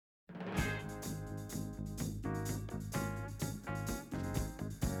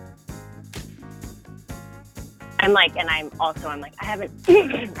I haven't,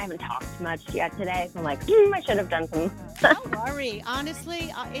 I haven't talked much yet today. So I'm like, I should have done some Don't worry.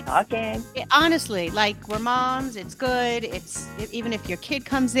 Honestly, talking. honestly, like we're moms. It's good. Even if your kid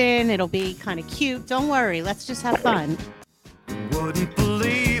comes in, it'll be kind of cute. Don't worry. Let's just have fun. Wouldn't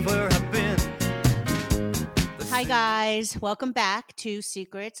believe where I've been. Hi, guys. Welcome back to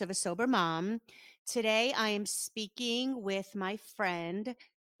Secrets of a Sober Mom. Today, I am speaking with my friend.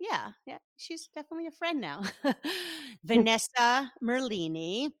 Yeah, she's definitely a friend now. Vanessa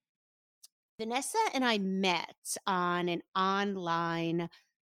Merlini. Vanessa and I met on an online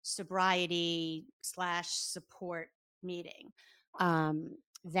sobriety / support meeting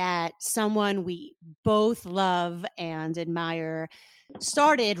that someone we both love and admire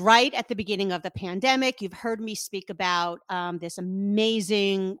started right at the beginning of the pandemic. You've heard me speak about this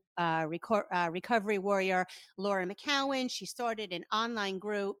amazing recovery warrior, Laura McCowan. She started an online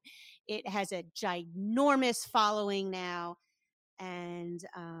group. It has a ginormous following now, and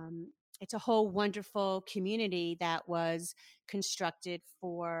it's a whole wonderful community that was constructed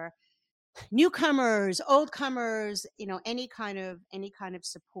for newcomers, old comers, any kind of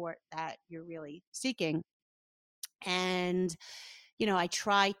support that you're really seeking. And I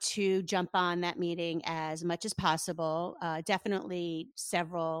try to jump on that meeting as much as possible, definitely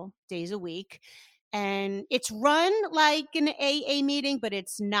several days a week. And it's run like an AA meeting, but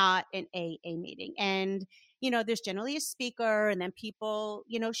it's not an AA meeting. And there's generally a speaker, and then people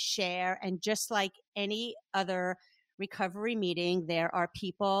share. And just like any other recovery meeting, there are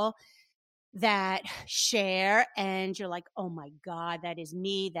people that share, and you're like, oh my God, that is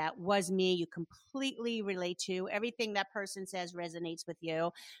me. That was me. You completely relate to everything that person says, resonates with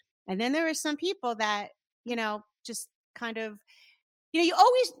you. And then there are some people that, just kind of, I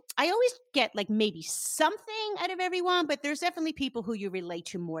always get like maybe something out of everyone, but there's definitely people who you relate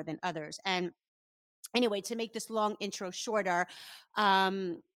to more than others. And anyway, to make this long intro shorter,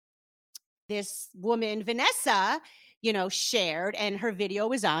 this woman, Vanessa, shared, and her video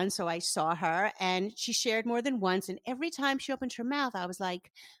was on. So I saw her, and she shared more than once. And every time she opened her mouth, I was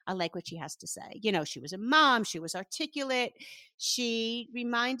like, I like what she has to say. She was a mom. She was articulate. She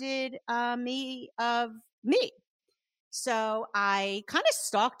reminded me of me. So I kind of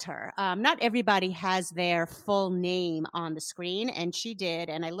stalked her. Not everybody has their full name on the screen, and she did.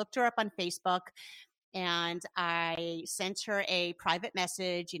 And I looked her up on Facebook, and I sent her a private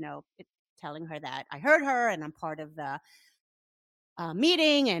message, telling her that I heard her and I'm part of the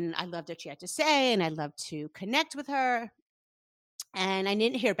meeting, and I loved what she had to say, and I'd love to connect with her. And I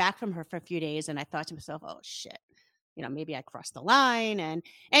didn't hear back from her for a few days, and I thought to myself, oh shit, maybe I crossed the line. And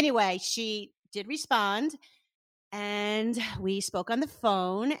anyway, she did respond, and we spoke on the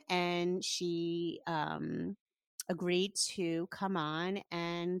phone, and she agreed to come on,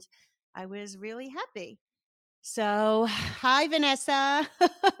 and I was really happy. So, hi, Vanessa.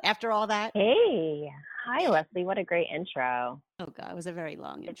 After all that. Hey, hi, Leslie. What a great intro. Oh, God, it was a very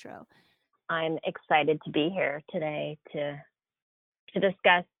long intro. I'm excited to be here today to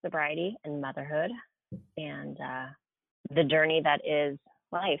discuss sobriety and motherhood and the journey that is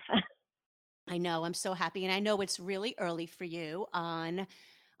life. I know. I'm so happy, and I know it's really early for you on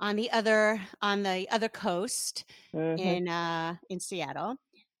the other coast in Seattle,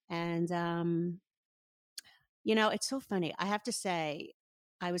 and it's so funny. I have to say,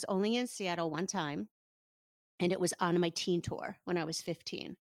 I was only in Seattle one time, and it was on my teen tour when I was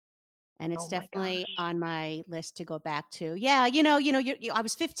 15. And it's definitely on my list to go back to. Yeah, I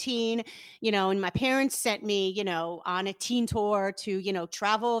was 15, and my parents sent me, on a teen tour to,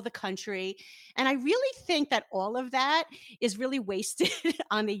 travel the country. And I really think that all of that is really wasted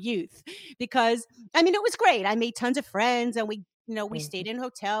on the youth, because, I mean, it was great. I made tons of friends, and we stayed in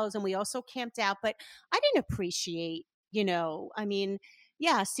hotels, and we also camped out. But I didn't appreciate,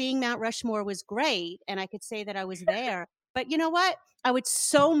 seeing Mount Rushmore was great. And I could say that I was there. But you know what? I would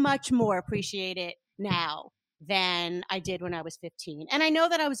so much more appreciate it now than I did when I was 15. And I know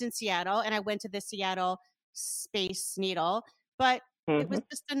that I was in Seattle, and I went to the Seattle Space Needle, but it was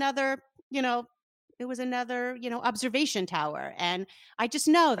just another, observation tower. And I just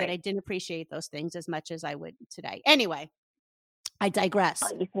know that I didn't appreciate those things as much as I would today. Anyway, I digress.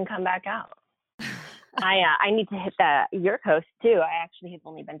 Well, you can come back out. I need to hit your coast too. I actually have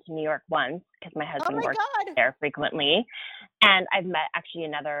only been to New York once because my husband works there frequently, and I've met actually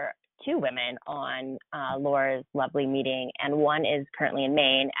another two women on Laura's lovely meeting, and one is currently in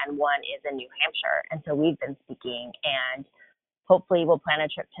Maine, and one is in New Hampshire. And so we've been speaking, and hopefully we'll plan a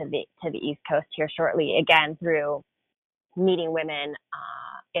trip to the East Coast here shortly, again through meeting women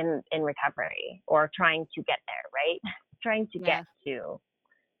in recovery, or trying to get there, right? Trying to get to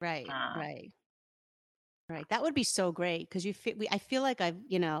right. Right. That would be so great because I feel like I've,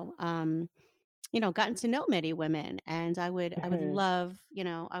 gotten to know many women, and I would Hmm. love,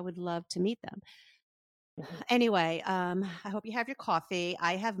 I would love to meet them. Hmm. Anyway, I hope you have your coffee.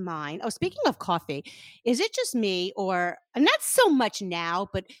 I have mine. Oh, speaking of coffee, is it just me, or and not so much now,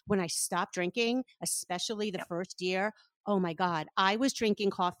 but when I stopped drinking, especially the Yep. first year, oh my God, I was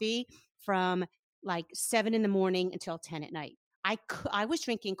drinking coffee from like 7 in the morning until 10 at night. I was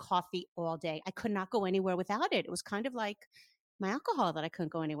drinking coffee all day. I could not go anywhere without it. It was kind of like my alcohol that I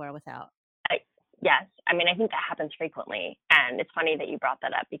couldn't go anywhere without. I, yes, I mean I think that happens frequently, and it's funny that you brought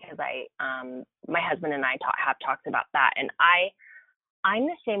that up because my husband and I have talked about that, and I'm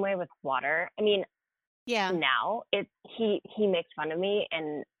the same way with water. I mean, Yeah. now he makes fun of me,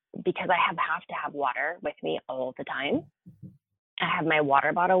 and because I have to have water with me all the time. I have my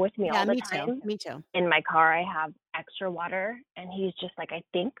water bottle with me Yeah, all the me too. time. Me too. In my car, I have extra water, and he's just like, I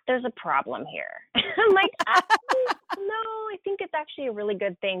think there's a problem here. I'm like, no, I think it's actually a really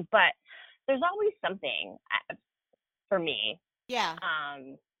good thing, but there's always something for me, Yeah,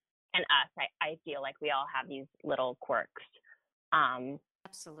 and us. I feel like we all have these little quirks um,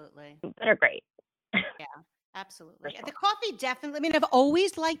 absolutely. that are great. Yeah, For absolutely. The sure. coffee definitely. I mean, I've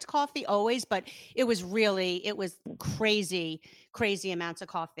always liked coffee, always, but it was crazy, crazy amounts of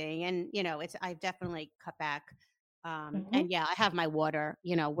coffee, and I've definitely cut back. Hmm. And yeah, I have my water.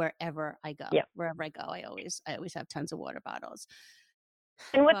 Wherever I go, Yep. wherever I go, I always have tons of water bottles.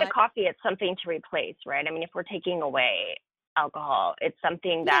 And with the But coffee, it's something to replace, right? I mean, if we're taking away alcohol, it's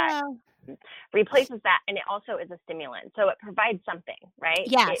something that yeah, replaces that, and it also is a stimulant. So it provides something, right?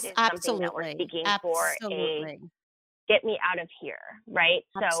 It yes, is something that we're absolutely, seeking for a absolutely, get me out of here, right?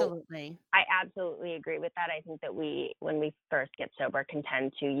 So absolutely. I absolutely agree with that. I think that when we first get sober, can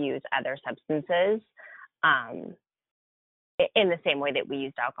tend to use other substances um, in the same way that we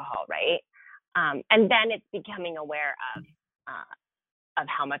used alcohol, right? And then it's becoming aware of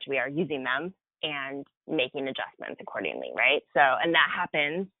how much we are using them and making adjustments accordingly, right? So, and that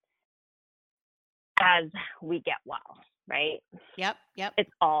happens as we get well, right? Yep, yep, It's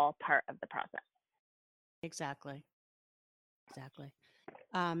all part of the process. exactly, exactly.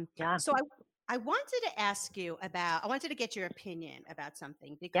 Yeah. So I wanted to ask you I wanted to get your opinion about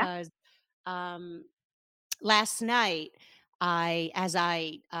something Yeah. because um, last night as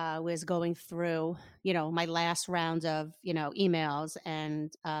I was going through, my last round of, emails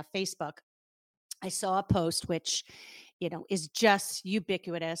and Facebook, I saw a post which, is just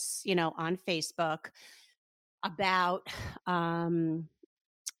ubiquitous, on Facebook about,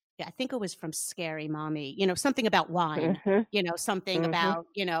 yeah, I think it was from Scary Mommy, something about wine, Mhm. something Mhm. about,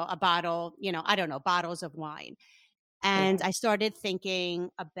 a bottle, I don't know, bottles of wine. And Mhm. I started thinking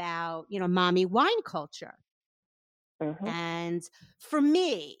about, mommy wine culture. Mhm. And for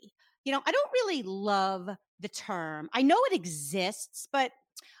me, I don't really love the term. I know it exists, but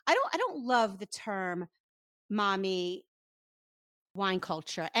I don't love the term mommy wine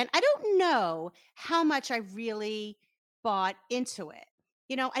culture. And I don't know how much I really bought into it.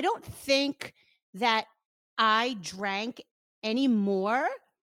 I don't think that I drank any more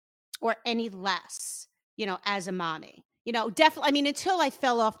or any less, as a mommy. Definitely, I mean, until I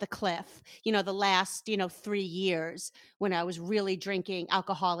fell off the cliff, the last, 3 years when I was really drinking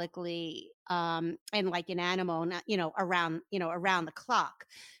alcoholically and like an animal, not, around the clock.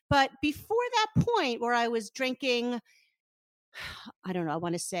 But before that point where I was drinking, I don't know, I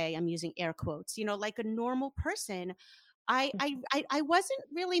want to say I'm using air quotes, like a normal person, I wasn't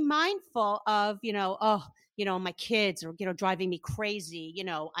really mindful of, oh, my kids are, driving me crazy.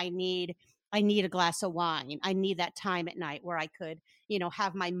 I need a glass of wine. I need that time at night where I could,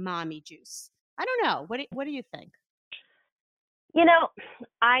 have my mommy juice. I don't know. What do you think? You know,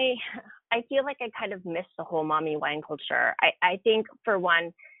 I I feel like I kind of missed the whole mommy wine culture. I think for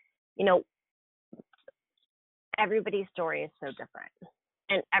one, you know, everybody's story is so different,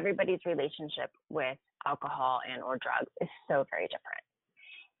 and everybody's relationship with alcohol and or drugs is so very different.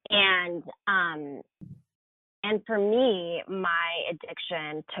 And for me, my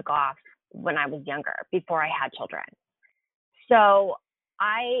addiction took off when I was younger, before I had children. So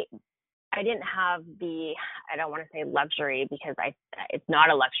I I didn't have the, I don't want to say luxury, because it's not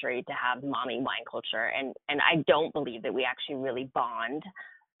a luxury to have mommy wine culture, and I don't believe that we actually really bond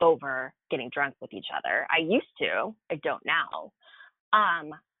over getting drunk with each other. I used to, I don't now.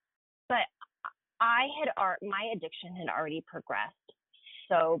 Um, but my addiction had already progressed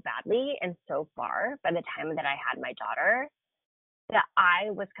so badly and so far by the time that I had my daughter, that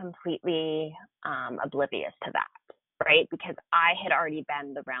I was completely oblivious to that, right? Because I had already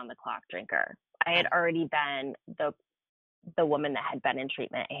been the round the clock drinker. I had Right. already been the woman that had been in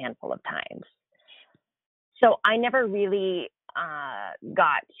treatment a handful of times. So I never really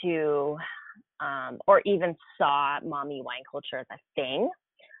got to or even saw mommy wine culture as a thing.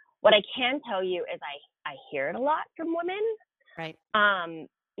 What I can tell you is I hear it a lot from women. Right.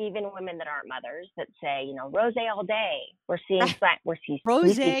 Even women that aren't mothers that say, rosé all day. We're seeing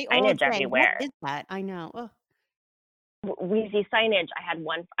rosé all signage day. everywhere. What is that? I know. Oh. We see signage. I have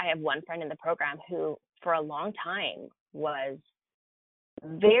one friend in the program who, for a long time, was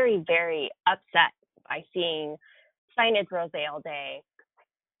very, very upset by seeing signage rosé all day,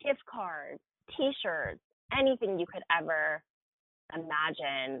 gift cards, T-shirts, anything you could ever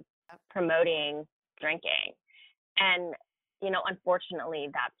imagine promoting drinking. And unfortunately,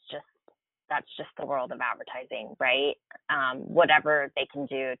 that's just the world of advertising, right? Whatever they can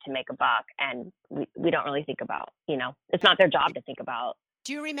do to make a buck, and we don't really think about, it's not their job to think about.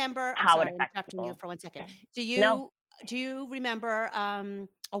 Do you remember? How I'm it affects interrupting people. you for 1 second. No. Do you remember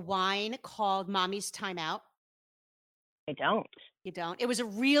a wine called Mommy's Time Out? I don't. You don't? It was a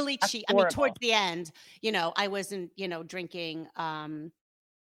really cheap. I mean, towards the end, I wasn't, drinking.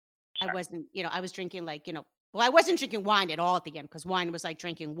 Sure. I wasn't, I was drinking well, I wasn't drinking wine at all at the end because wine was like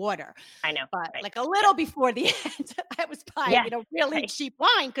drinking water. I know. But right. like a little before the end, I was buying, really cheap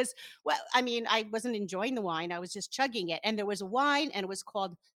wine because, well, I mean, I wasn't enjoying the wine. I was just chugging it. And there was a wine and it was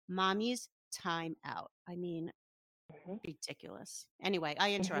called Mommy's Time Out. I mean, ridiculous. Anyway,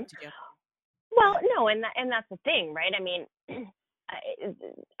 I interrupted you. Well, no, and that's the thing, right? I mean,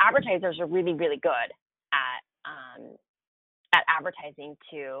 advertisers are really, really good at advertising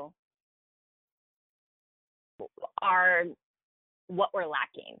to what we're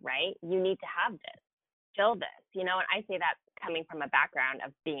lacking, right? You need to have this, fill this, and I say that coming from a background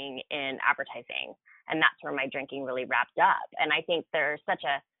of being in advertising, and that's where my drinking really wrapped up. And I think there's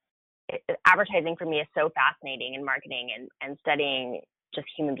advertising for me is so fascinating in marketing and studying just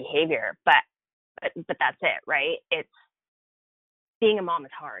human behavior, but that's it, right? It's being a mom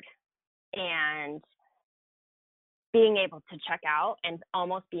is hard, and being able to check out and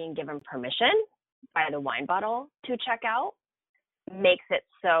almost being given permission by the wine bottle to check out makes it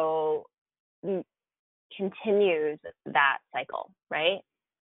so continues that cycle, right?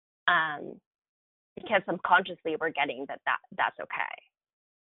 Because subconsciously we're getting that's okay,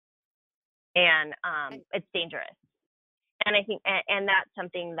 and it's dangerous. And I think, and that's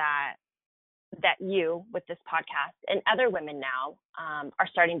something that you, with this podcast, and other women now are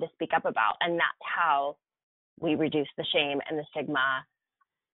starting to speak up about, and that's how we reduce the shame and the stigma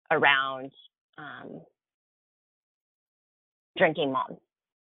around drinking moms.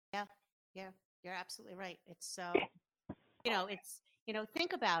 Yeah, you're absolutely right. It's so,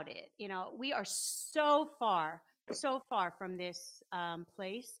 think about it. We are so far from this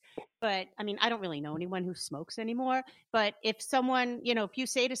place. But I mean, I don't really know anyone who smokes anymore. But if someone, if you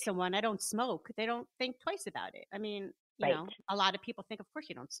say to someone, I don't smoke, they don't think twice about it. I mean, a lot of people think, of course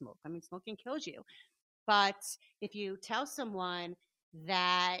you don't smoke. I mean, smoking kills you. But if you tell someone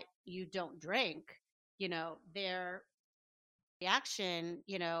that you don't drink, their reaction,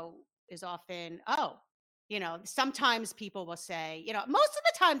 is often, oh, sometimes people will say, most of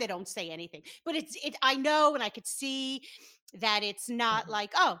the time they don't say anything, but I know, and I could see that it's not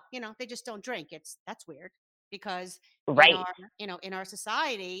like, oh, they just don't drink. That's weird because right. In our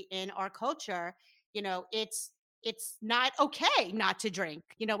society, in our culture, it's not okay not to drink.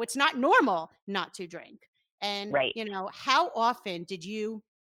 It's not normal not to drink. And, right. How often did you,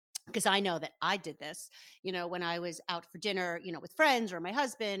 because I know that I did this, when I was out for dinner, with friends or my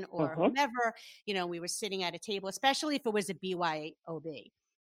husband or whomever, we were sitting at a table, especially if it was a BYOB.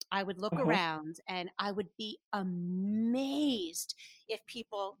 I would look around and I would be amazed if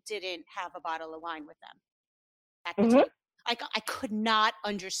people didn't have a bottle of wine with them at the table. I could not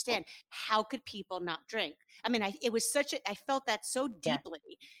understand, how could people not drink? I mean, it was I felt that so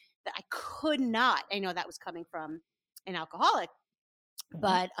deeply that I could not. I know that was coming from an alcoholic,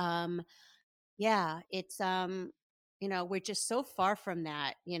 but it's we're just so far from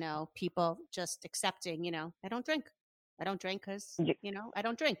that. People just accepting. I don't drink because I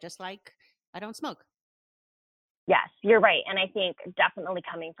don't drink, just like I don't smoke. Yes, you're right. And I think definitely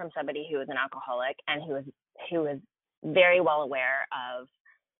coming from somebody who is an alcoholic and who is very well aware of,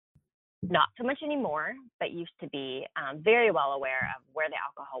 not so much anymore, but used to be very well aware of where the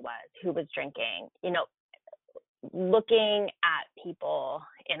alcohol was, who was drinking, looking at people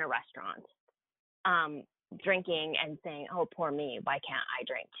in a restaurant drinking and saying, oh, poor me, why can't I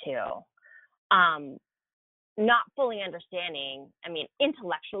drink too? Not fully understanding,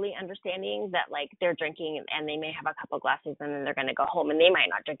 intellectually understanding that like they're drinking and they may have a couple glasses and then they're going to go home and they might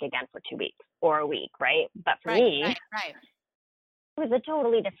not drink again for 2 weeks or a week, right? But for me, right. it was a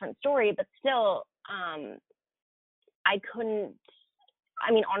totally different story, but still I couldn't,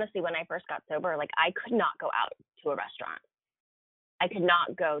 I mean, honestly, when I first got sober, like I could not go out to a restaurant. I could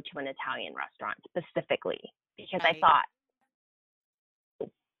not go to an Italian restaurant specifically because I Right. thought,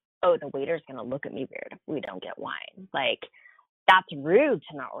 oh, the waiter's going to look at me weird if we don't get wine. Like, that's rude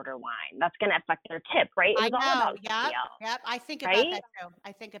to not order wine. That's going to affect their tip, right? It was all about somebody else. Yep. I think about right? that too.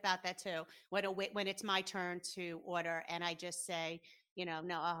 I think about that too. When it's my turn to order and I just say, no,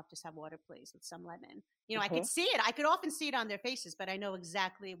 I'll just have water, please, with some lemon. I could see it. I could often see it on their faces, but I know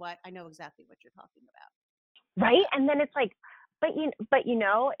exactly what you're talking about. Right. And then it's like, but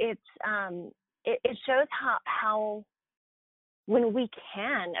it's, it shows how when we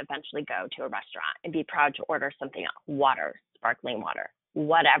can eventually go to a restaurant and be proud to order something else, water, sparkling water,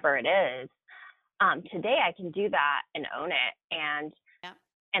 whatever it is. Today I can do that and own it. And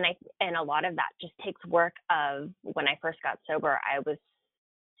a lot of that just takes work of when I first got sober, I was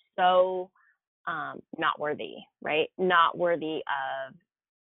so not worthy, right? Not worthy of,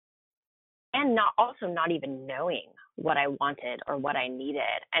 and not even knowing what I wanted or what I needed.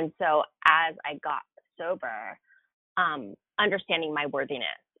 And so as I got sober, understanding my worthiness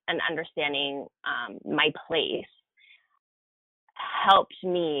and understanding my place helps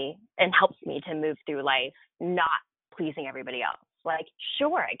me to move through life not pleasing everybody else. Like,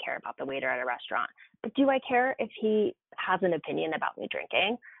 sure, I care about the waiter at a restaurant, but do I care if he has an opinion about me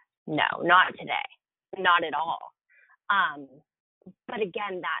drinking? No, not today. Not at all. But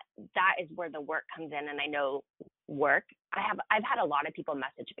again, that is where the work comes in. And I know work, I've had a lot of people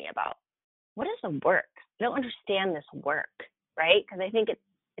message me about, what is the work? I don't understand this work, right? Because I think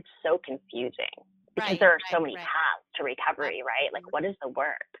it's so confusing because there are so many paths to recovery, right? Like, what is the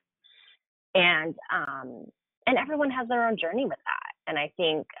work? And everyone has their own journey with that. And I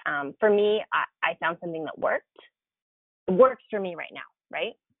think for me, I found something that worked. It works for me right now,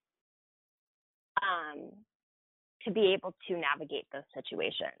 right? To be able to navigate those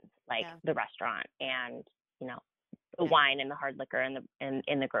situations, like the restaurant and the wine and the hard liquor and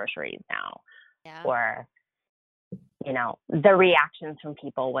in the groceries now, or the reactions from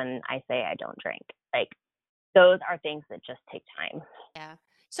people when I say I don't drink. Like, those are things that just take time. Yeah.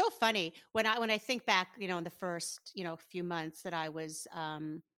 So funny when I think back, in the first, few months that I was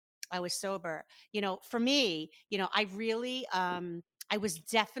sober, for me, I really, I was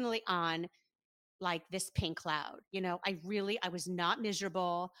definitely on like this pink cloud. I was not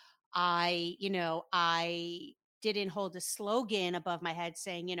miserable. I didn't hold a slogan above my head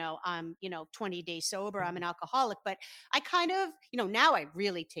saying, I'm, 20 days sober, I'm an alcoholic, but I kind of, now I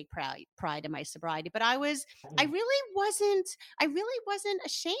really take pride in my sobriety, but I really wasn't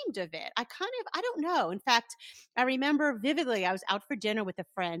ashamed of it. I don't know. In fact, I remember vividly, I was out for dinner with a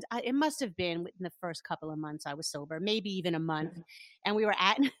friend. It must have been within the first couple of months I was sober, maybe even a month. And we were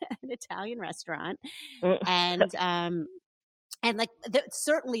at an Italian restaurant, and like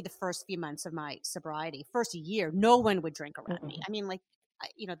certainly the first few months of my sobriety, first year, no one would drink around me. I mean, like,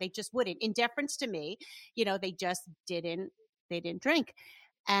 they just wouldn't. In deference to me, they just didn't drink.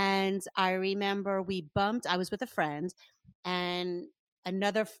 And I remember I was with a friend and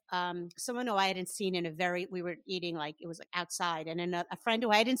another someone who I hadn't seen we were eating, like, it was like outside, and a friend who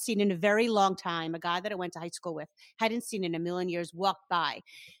I hadn't seen in a very long time, a guy that I went to high school with, hadn't seen in a million years, walked by,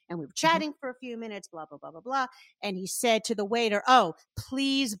 and we were chatting for a few minutes, blah blah blah blah blah, and he said to the waiter, "Oh,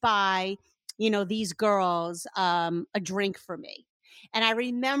 please buy these girls a drink for me." And I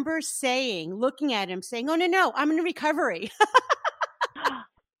remember looking at him saying, "Oh, no, I'm in recovery."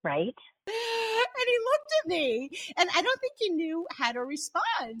 Right. And he looked at me, and I don't think he knew how to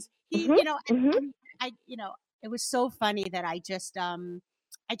respond. He, it was so funny that I just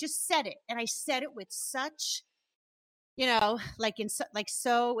said it, and I said it with such,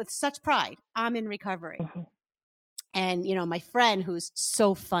 with such pride. I'm in recovery. And, my friend, who's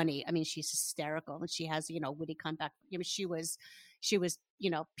so funny, I mean, she's hysterical, and she has, witty comeback. She was,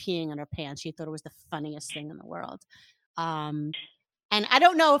 peeing in her pants. She thought it was the funniest thing in the world. And I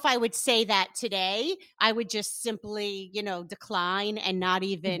don't know if I would say that today. I would just simply, decline and not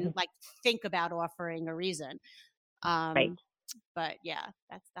even like think about offering a reason. Right. But yeah,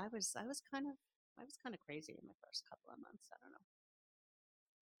 I was kind of crazy in the first couple of months. I don't know.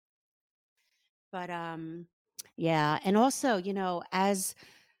 But yeah, and also, as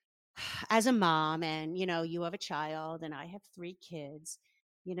a mom, and you have a child and I have 3 kids,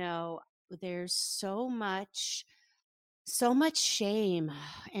 there's so much shame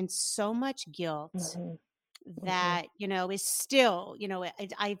and so much guilt that is still,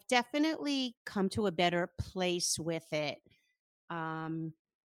 I've definitely come to a better place with it,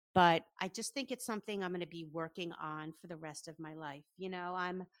 but I just think it's something I'm going to be working on for the rest of my life.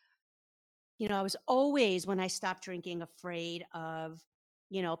 I was always, when I stopped drinking, afraid of,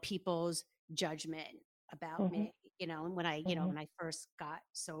 people's judgment about Mm-hmm. me, and when I, Mm-hmm. when I first got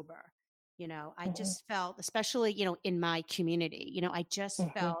sober, I Mm-hmm. just felt, especially, in my community, I just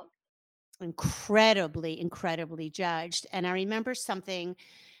Mm-hmm. felt incredibly, incredibly judged. And I remember something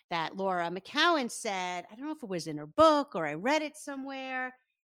that Laura McCowan said, I don't know if it was in her book or I read it somewhere,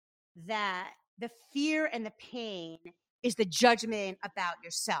 that the fear and the pain is the judgment about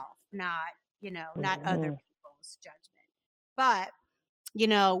yourself, not other Mm-hmm. people's judgment. But,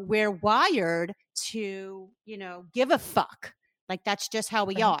 we're wired to, give a fuck. Like that's just how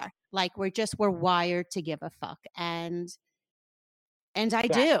we Right. are. Like we're wired to give a fuck. And I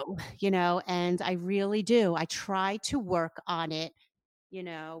Yeah. do, and I really do. I try to work on it,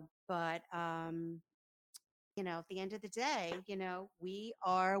 but at the end of the day,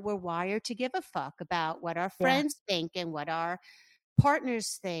 we're wired to give a fuck about what our Yeah. friends think and what our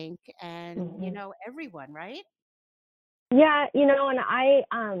partners think and, Mm-hmm. everyone, right? Yeah, and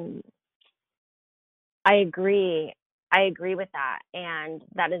I agree. I agree with that, and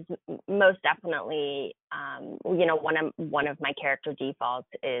that is most definitely, one of my character defaults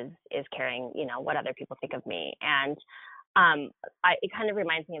is caring, what other people think of me, and it kind of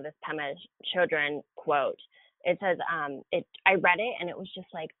reminds me of this Pema Chodron quote. It says, I read it and it was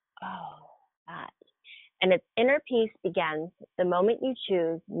just like, oh, that. And its inner peace begins the moment you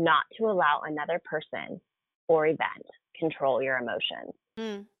choose not to allow another person or event control your emotions.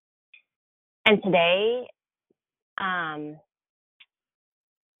 Mm. And today,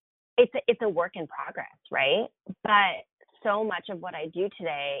 it's a work in progress, right? But so much of what I do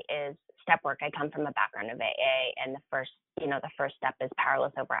today is step work. I come from a background of AA, and the first step is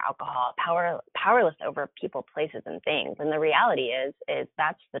powerless over alcohol, powerless over people, places, and things. And the reality is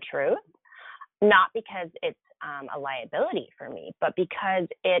that's the truth, not because it's a liability for me, but because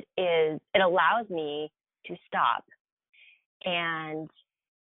it allows me to stop and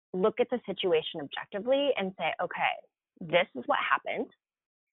look at the situation objectively and say, okay, this is what happened.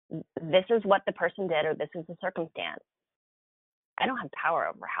 This is what the person did, or this is the circumstance. I don't have power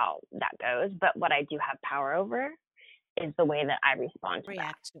over how that goes, but what I do have power over is the way that I respond to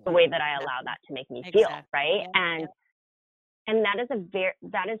that, the way that I allow that to make me feel, right? Yeah. And that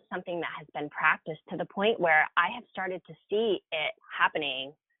is something that has been practiced to the point where I have started to see it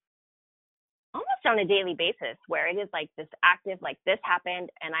happening almost on a daily basis, where it is like this active, like this happened,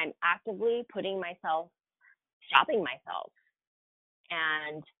 and I'm actively stopping myself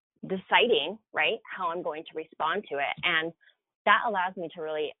and deciding, right, how I'm going to respond to it. And that allows me to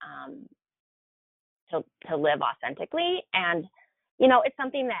really to live authentically. And it's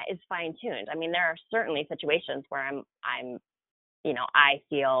something that is fine tuned. I mean, there are certainly situations where I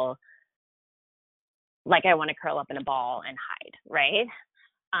feel like I want to curl up in a ball and hide, right?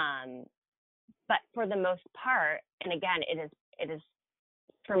 But for the most part, and again, it is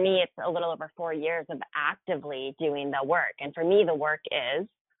for me, it's a little over 4 years of actively doing the work. And for me, the work is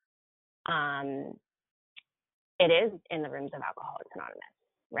it is in the rooms of Alcoholics Anonymous,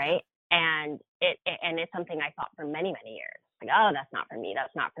 right? And it's something I thought for many, many years. Like, oh, that's not for me.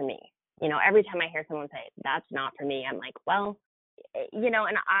 That's not for me. Every time I hear someone say, that's not for me, I'm like, well,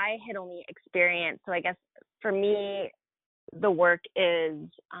 and I had only experienced, so I guess for me, the work is,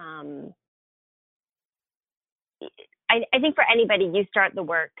 I think for anybody, you start the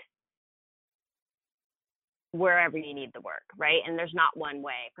work wherever you need the work, right? And there's not one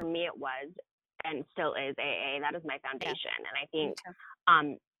way. For me, it was and still is AA. That is my foundation. And I think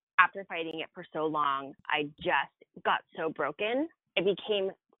after fighting it for so long, I just got so broken.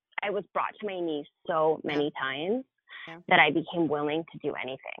 I was brought to my knees so many times that I became willing to do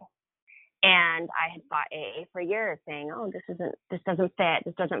anything. And I had fought AA for years, saying, oh, this doesn't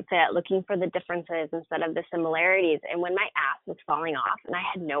fit, looking for the differences instead of the similarities. And when my ass was falling off and I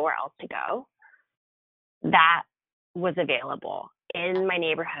had nowhere else to go, that was available in my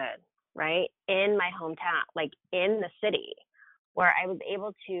neighborhood, right? In my hometown, like in the city, where I was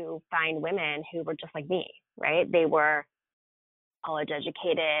able to find women who were just like me, right? They were college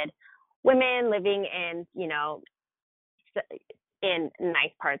educated women living in, in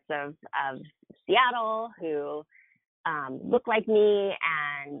nice parts of Seattle who looked like me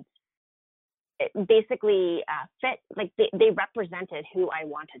and basically fit, like they represented who I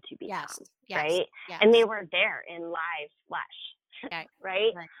wanted to become, right? Yes. And they were there in live flesh,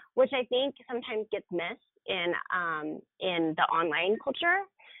 right? Which I think sometimes gets missed in the online culture,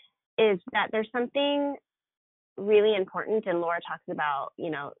 is that there's something really important. And Laura talks about,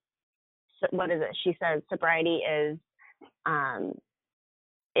 what is it? She says sobriety is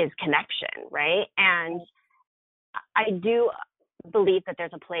connection, right? And I do believe that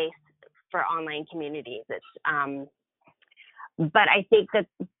there's a place for online communities. But I think that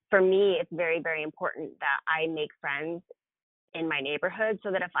for me, it's very, very important that I make friends in my neighborhood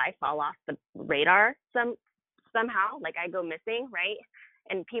so that if I fall off the radar somehow, like I go missing, right?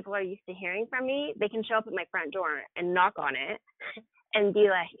 And people are used to hearing from me, they can show up at my front door and knock on it and be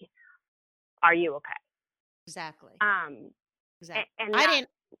like, are you okay? Exactly. Exactly.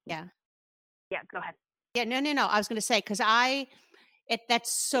 Yeah. Yeah, go ahead. Yeah, no. I was going to say, because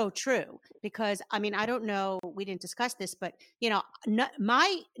that's so true. Because I mean, I don't know, we didn't discuss this, but none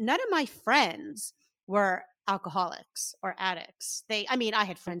of my friends were alcoholics or addicts. I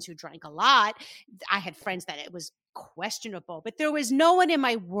had friends who drank a lot. I had friends that it was questionable, but there was no one in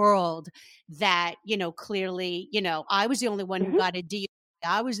my world that, clearly, I was the only one who got a DUI.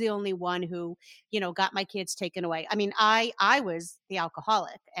 I was the only one who, got my kids taken away. I mean, I was the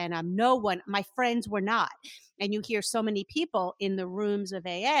alcoholic, and my friends were not. And you hear so many people in the rooms of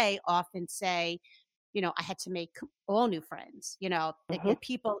AA often say, I had to make all new friends, the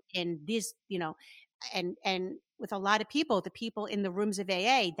people in this, and with a lot of people, the people in the rooms of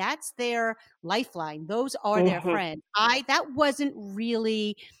AA, that's their lifeline. Those are their friends. That wasn't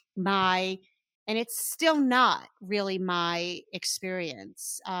really and it's still not really my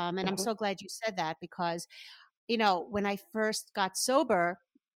experience. And I'm so glad you said that, because, when I first got sober,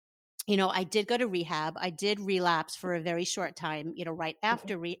 I did go to rehab. I did relapse for a very short time, right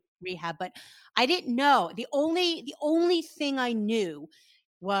after rehab, but I didn't know. The only thing I knew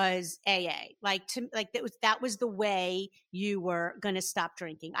was AA. That was the way you were going to stop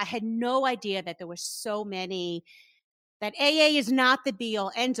drinking. I had no idea that there were so many, that AA is not the be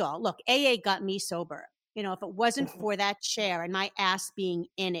all end all. Look, AA got me sober. If it wasn't for that chair and my ass being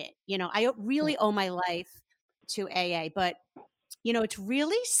in it, I really owe my life to AA. But it's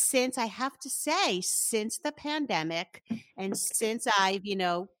really I have to say, since the pandemic, and since I've,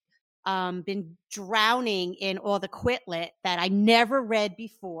 been drowning in all the Quit Lit that I never read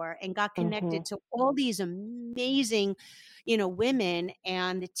before, and got connected to all these amazing, women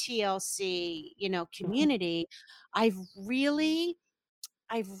and the TLC, community, I've really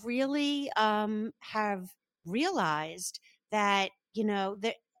have realized that,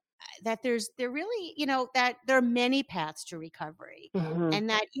 that there really, that there are many paths to recovery, and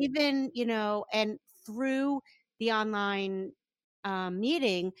that even, and through the online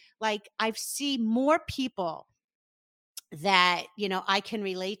meeting, like I've seen more people that, I can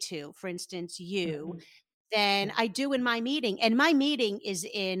relate to, for instance, you, than I do in my meeting. And my meeting is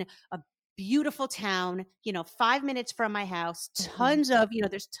in a beautiful town, 5 minutes from my house, tons of,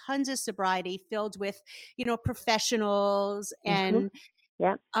 there's tons of sobriety filled with, professionals and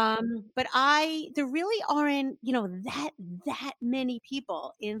yeah. But there really aren't, that many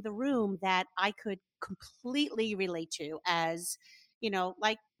people in the room that I could completely relate to as,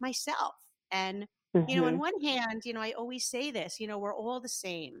 like myself. And, on one hand, I always say this, we're all the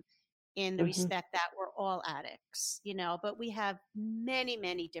same in the respect that we're all addicts, but we have many,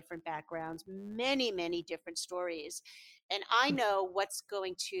 many different backgrounds, many, many different stories. And I know what's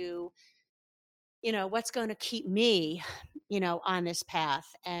going to keep me, on this path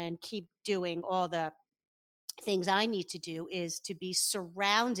and keep doing all the things I need to do, is to be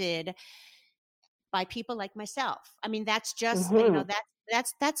surrounded by people like myself. I mean, that's just,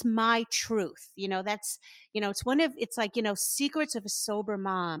 that's my truth. It's like, secrets of a sober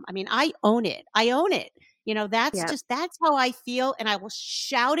mom. I mean, I own it. That's how I feel. And I will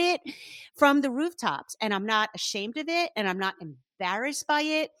shout it from the rooftops, and I'm not ashamed of it, and I'm not embarrassed by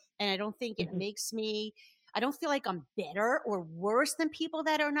it. And I don't think it makes me, I don't feel like I'm better or worse than people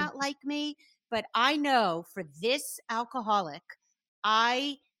that are not like me. But I know for this alcoholic,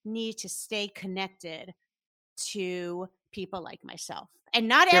 I need to stay connected to people like myself, and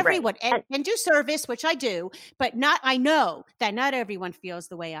not everyone, right. and do service, which I do, but I know that not everyone feels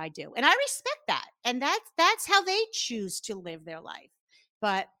the way I do. And I respect that. And that's how they choose to live their life.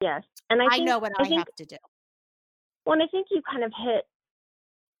 But yes. And I know what I have to do. Well, and I think you kind of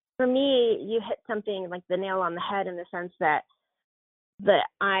for me, you hit something like the nail on the head, in the sense that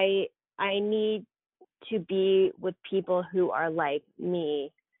I need to be with people who are like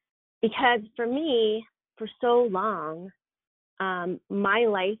me, because for me, for so long, my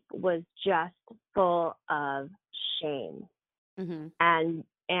life was just full of shame. And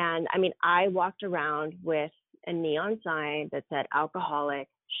I mean, I walked around with a neon sign that said alcoholic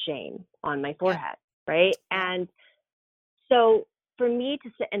shame on my forehead, right? And so for me to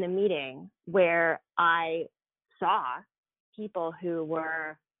sit in a meeting where I saw people who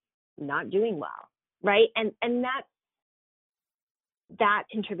were not doing well, right? And that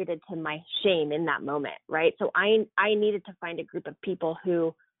contributed to my shame in that moment, right? So I needed to find a group of people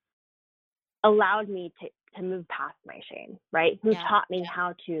who allowed me to move past my shame, right? Who taught me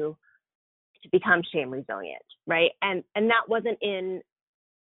how to become shame resilient, right? And that wasn't in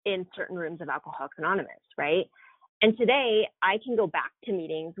certain rooms of Alcoholics Anonymous, right? And today I can go back to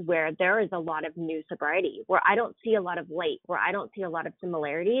meetings where there is a lot of new sobriety, where I don't see a lot of light, where I don't see a lot of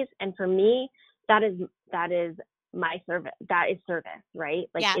similarities. And for me, that is my service. That is service, right?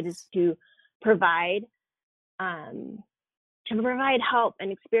 Like it is to provide help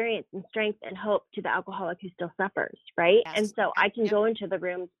and experience and strength and hope to the alcoholic who still suffers, right? And so I can go into the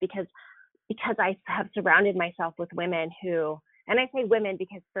rooms because I have surrounded myself with women who, and I say women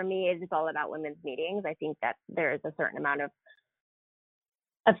because for me it is all about women's meetings. I think that there is a certain amount of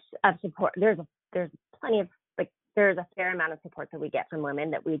support. There's plenty of, like, there's a fair amount of support that we get from women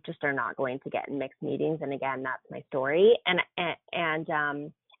that we just are not going to get in mixed meetings. And again, that's my story. And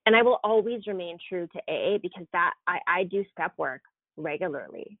I will always remain true to AA because that I do step work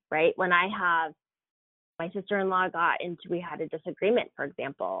regularly, right? When I have my sister-in-law we had a disagreement, for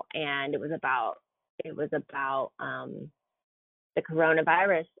example, and it was about the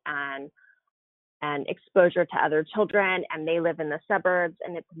coronavirus and exposure to other children, and they live in the suburbs,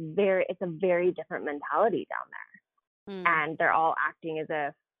 and it's a very different mentality down there. And they're all acting as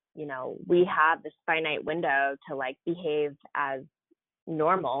if, you know, we have this finite window to like behave as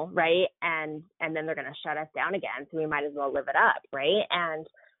normal, right? And then they're going to shut us down again, so we might as well live it up, right? And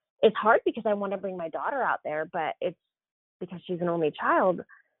it's hard because I want to bring my daughter out there, but it's because she's an only child.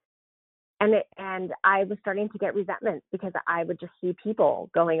 And I was starting to get resentment because I would just see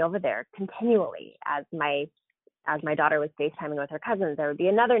people going over there continually as my daughter was FaceTiming with her cousins. There would be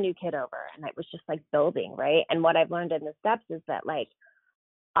another new kid over, and it was just like building, right? And what I've learned in the steps is that like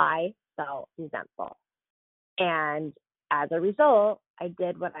I felt resentful, and as a result, I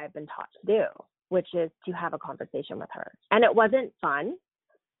did what I've been taught to do, which is to have a conversation with her. And it wasn't fun,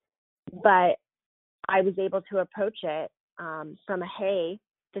 but I was able to approach it from a, hey,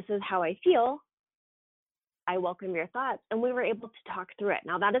 this is how I feel. I welcome your thoughts. And we were able to talk through it.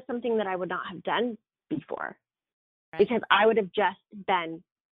 Now, that is something that I would not have done before, because I would have just been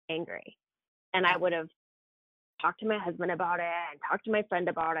angry. And I would have talked to my husband about it and talked to my friend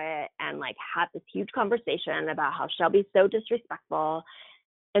about it and like had this huge conversation about how Shelby's so disrespectful.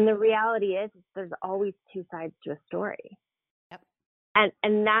 And the reality is there's always two sides to a story.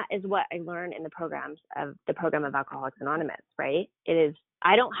 And that is what I learned in the program of Alcoholics Anonymous, right? It is,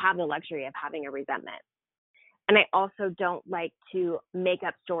 I don't have the luxury of having a resentment. And I also don't like to make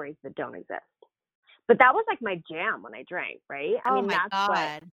up stories that don't exist. But that was like my jam when I drank, right? I mean, that's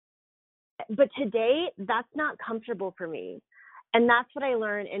God. But today, that's not comfortable for me. And that's what I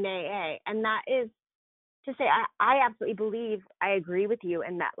learned in AA. And that is to say, I absolutely believe, I agree with you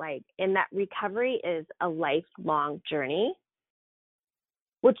in that, like, in that recovery is a lifelong journey,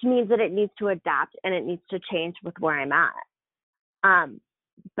 which means that it needs to adapt and it needs to change with where I'm at.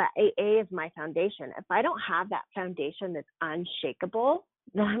 But AA is my foundation. If I don't have that foundation that's unshakable,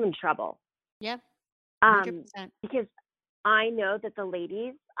 then I'm in trouble. Yeah, 100%. Because I know that the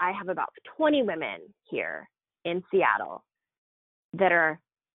ladies, I have about 20 women here in Seattle that are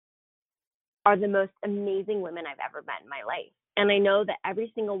the most amazing women I've ever met in my life. And I know that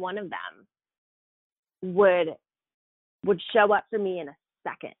every single one of them would show up for me in a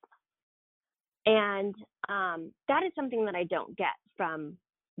second. And that is something that I don't get from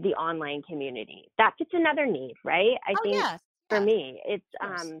the online community. That's just another need, right? I think for me, it's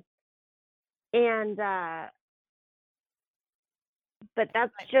but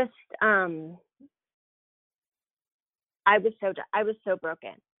that's just I was so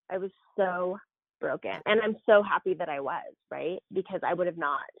broken. I was so broken, and I'm so happy that I was, right? Because I would have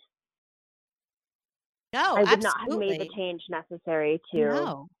not. No, I would absolutely not have made the change necessary to.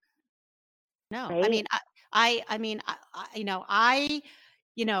 No. Right? I mean,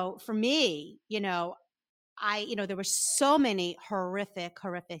 for me, there were so many horrific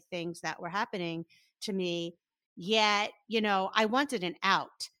things that were happening to me. Yet, I wanted an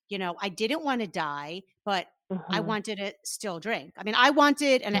out. I didn't want to die, but I wanted to still drink. I mean, I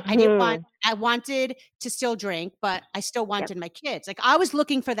wanted to still drink, but I still wanted my kids. Like, I was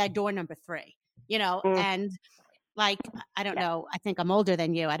looking for that door number 3, and like, I don't know. I think I'm older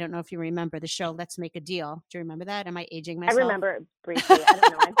than you. I don't know if you remember the show Let's Make a Deal. Do you remember that? Am I aging myself? I remember it briefly. I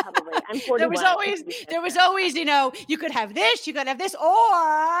don't know. I'm 41. There was always, you could have this,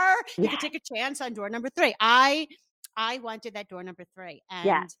 or you could take a chance on door number 3. I wanted that door number 3,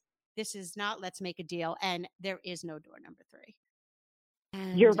 and this is not Let's Make a Deal, and there is no door number 3.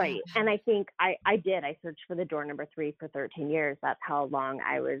 And, you're right. And I think I searched for the door number 3 for 13 years. That's how long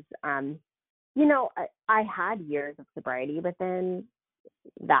I was, I had years of sobriety, but then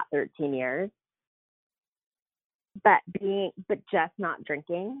that 13 years. But just not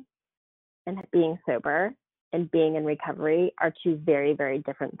drinking and being sober and being in recovery are two very, very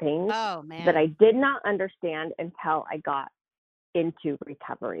different things that I did not understand until I got into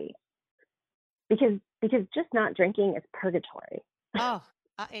recovery. Because just not drinking is purgatory.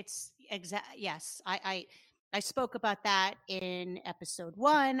 It's yes. I spoke about that in episode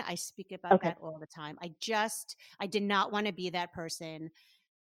 1. I speak about that all the time. I did not want to be that person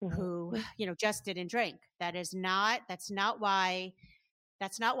who, just didn't drink. That's not why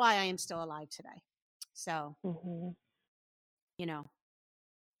I am still alive today. So,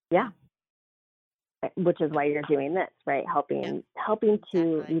 Yeah. Which is why you're doing this, right? Helping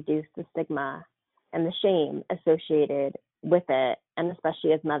to reduce the stigma and the shame associated with it, and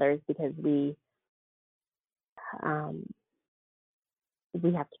especially as mothers, because we have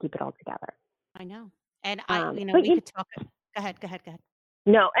to keep it all together. I know. And we could talk. Go ahead.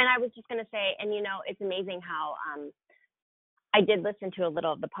 No, and I was just going to say, and it's amazing how I did listen to a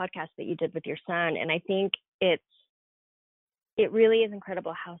little of the podcast that you did with your son, and I think it really is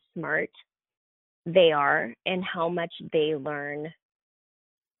incredible how smart they are and how much they learn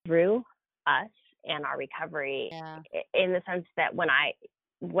through us and our recovery. In the sense that when I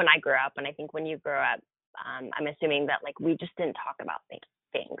grew up, and I think when you grow up, I'm assuming that like we just didn't talk about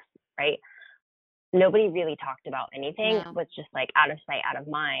things, right? Nobody really talked about anything. It was just like out of sight, out of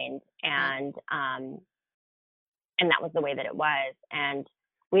mind, and that was the way that it was. And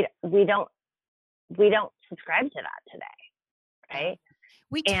we don't subscribe to that today, right?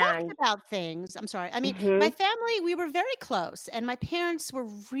 We talked about things. I'm sorry. I mean, my family, we were very close, and my parents were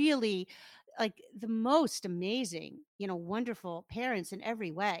really like the most amazing, wonderful parents in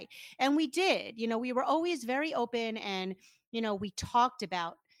every way. And we did, we were always very open, and, we talked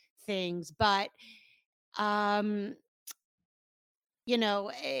about things, but, there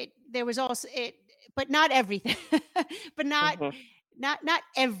was also but not everything, but not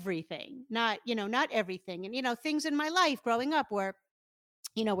everything, not everything. And, things in my life growing up were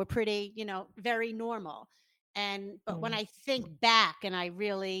pretty, very normal. But when I think back and I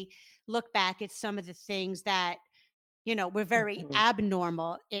really look back at some of the things that, were very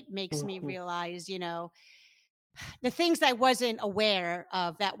abnormal, it makes me realize, the things that I wasn't aware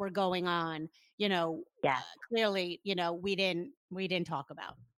of that were going on, clearly, we didn't talk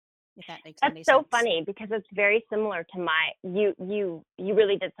about. If that makes any sense. That's so funny, because it's very similar to you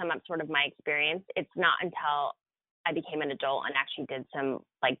really did sum up sort of my experience. It's not until I became an adult and actually did some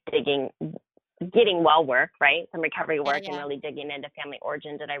like getting well work, right? Some recovery work, and really digging into family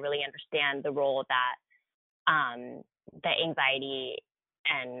origin, did I really understand the role that the anxiety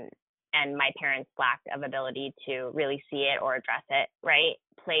and my parents' lack of ability to really see it or address it, right,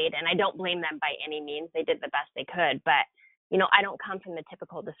 played. And I don't blame them by any means. They did the best they could, but I don't come from the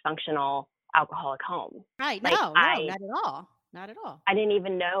typical dysfunctional alcoholic home. Right. Like, no, not at all. Not at all. I didn't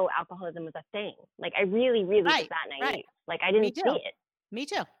even know alcoholism was a thing. Like, I really, really was that naive. Right. Like, I didn't see it. Me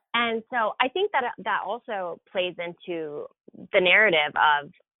too. And so I think that also plays into the narrative of,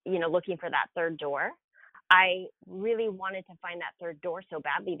 looking for that third door. I really wanted to find that third door so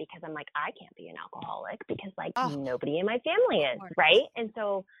badly, because I'm like, I can't be an alcoholic because like nobody in my family is, right? And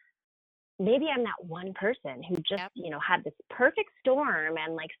so maybe I'm that one person who just, had this perfect storm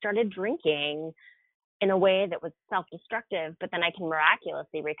and like started drinking in a way that was self-destructive, but then I can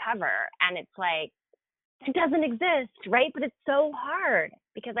miraculously recover. And it's like, it doesn't exist, right? But it's so hard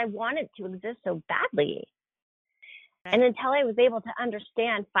because I want it to exist so badly. Right. And until I was able to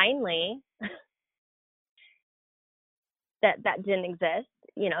understand finally that didn't exist,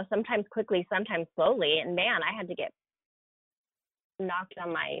 sometimes quickly, sometimes slowly. And man, I had to get knocked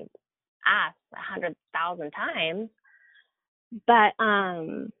on my ass 100,000 times. But I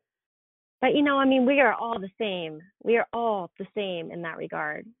mean, we are all the same. We are all the same in that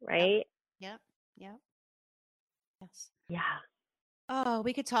regard, right? Yep. Yes. Yeah. Oh,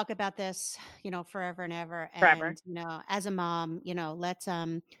 we could talk about this, forever and ever. Forever. And, as a mom,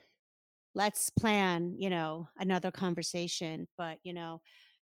 let's plan, another conversation. But,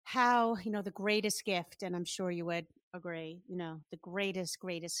 how, the greatest gift, and I'm sure you would agree, the greatest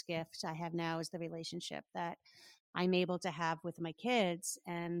gift I have now is the relationship that I'm able to have with my kids,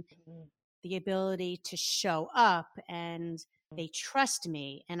 and the ability to show up, and they trust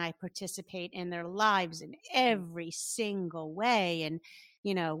me, and I participate in their lives in every single way. And,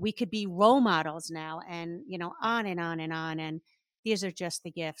 we could be role models now, and, on and on and on. And these are just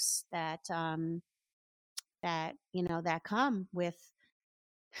the gifts that, that come with,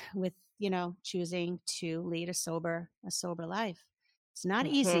 choosing to lead a sober life. It's not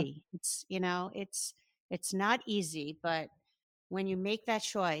easy. It's, it's not easy, but when you make that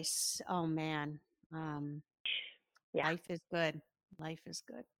choice, oh man, life is good. Life is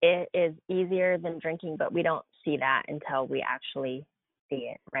good. It is easier than drinking, but we don't see that until we actually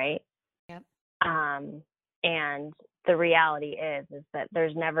see it, right? Yep. And the reality is that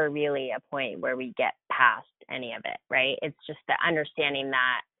there's never really a point where we get past any of it, right? It's just the understanding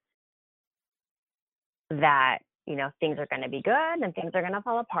that things are going to be good and things are going to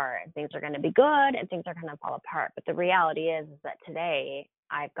fall apart, and things are going to be good and things are going to fall apart. But the reality is that today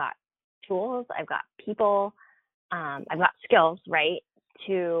I've got tools, I've got people, I've got skills, right,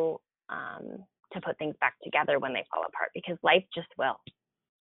 to put things back together when they fall apart, because life just will.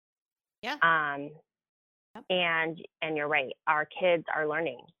 Yeah. And you're right. Our kids are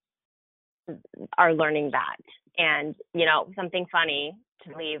learning that. And something funny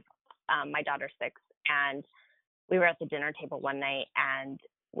to leave. My daughter's 6, and we were at the dinner table one night, and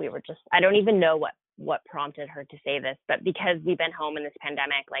we were just, I don't even know what prompted her to say this, but because we've been home in this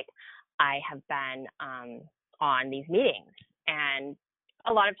pandemic, like I have been on these meetings, and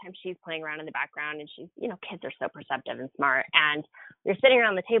a lot of times she's playing around in the background, and she's, kids are so perceptive and smart, and we're sitting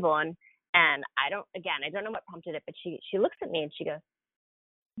around the table, and I don't know what prompted it, but she looks at me and she goes,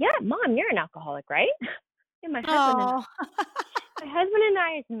 "Yeah, Mom, you're an alcoholic, right?" And my husband and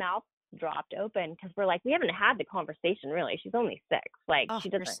I's mouth dropped open, because we're like, we haven't had the conversation really. She's only 6. Like, she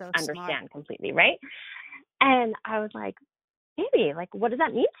doesn't understand completely, right? And I was like, "Baby, like, what does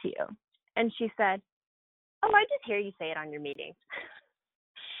that mean to you?" And she said, "Oh, I just hear you say it on your meetings."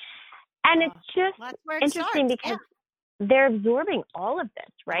 And it's just interesting because they're absorbing all of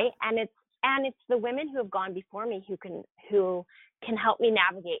this, right? And it's the women who have gone before me who can help me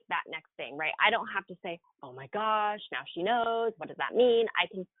navigate that next thing, right? I don't have to say, "Oh my gosh, now she knows. What does that mean?" I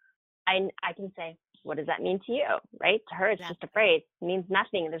can say, "What does that mean to you?" Right? To her, it's just a phrase. It means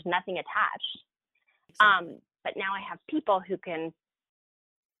nothing. There's nothing attached. Exactly. But now I have people who can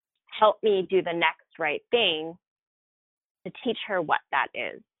help me do the next right thing to teach her what that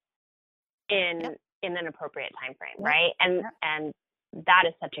is in an appropriate time frame, right? And that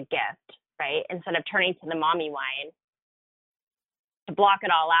is such a gift, right? Instead of turning to the mommy wine to block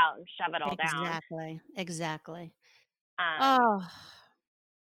it all out and shove it all down. Exactly.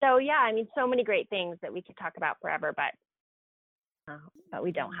 So yeah, I mean, so many great things that we could talk about forever, but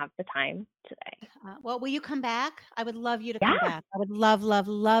we don't have the time today. Well, will you come back? I would love you to come back. I would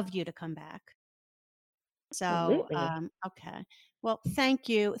love you to come back. So, okay. Well, thank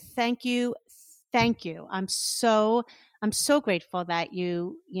you. I'm so grateful that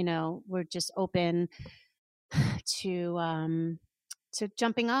you were just open to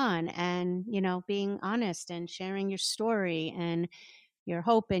jumping on and, being honest and sharing your story and your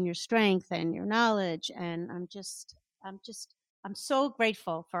hope and your strength and your knowledge. And I'm so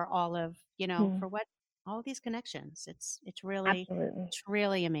grateful for all of, for all these connections. It's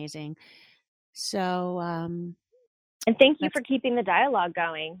really amazing. So, and thank you for keeping the dialogue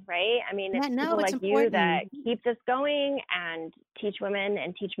going, right? I mean, it's people like you that keep this going and teach women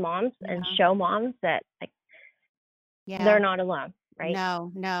and teach moms and show moms that they're not alone, right?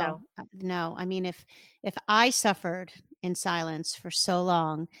 No. I mean, if I suffered in silence for so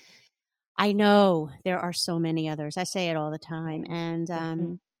long, I know there are so many others. I say it all the time,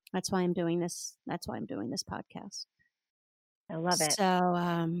 and that's why I'm doing this. That's why I'm doing this podcast. I love it. So,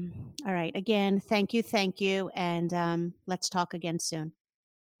 all right. Again, thank you. And let's talk again soon.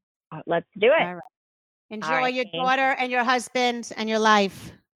 Let's do it. All right. Enjoy your daughter and your husband and your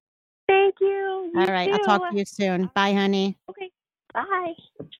life. Thank you. All right. I'll talk to you soon. Bye, honey. Okay. Bye.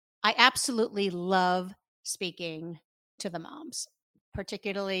 I absolutely love speaking to the moms,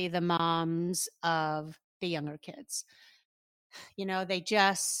 particularly the moms of the younger kids. They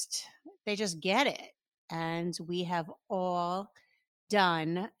just get it. And we have all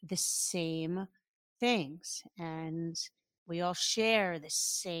done the same things, and we all share the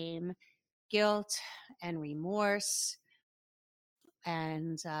same guilt and remorse.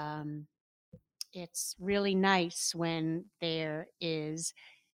 And it's really nice when there is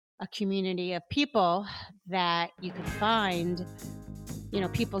a community of people that you can find,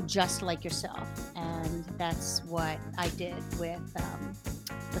 people just like yourself. And that's what I did with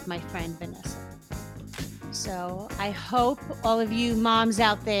my friend Vanessa. So I hope all of you moms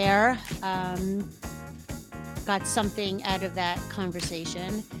out there got something out of that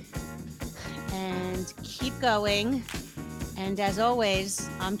conversation, and keep going. And as always,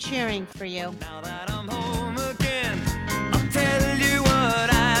 I'm cheering for you.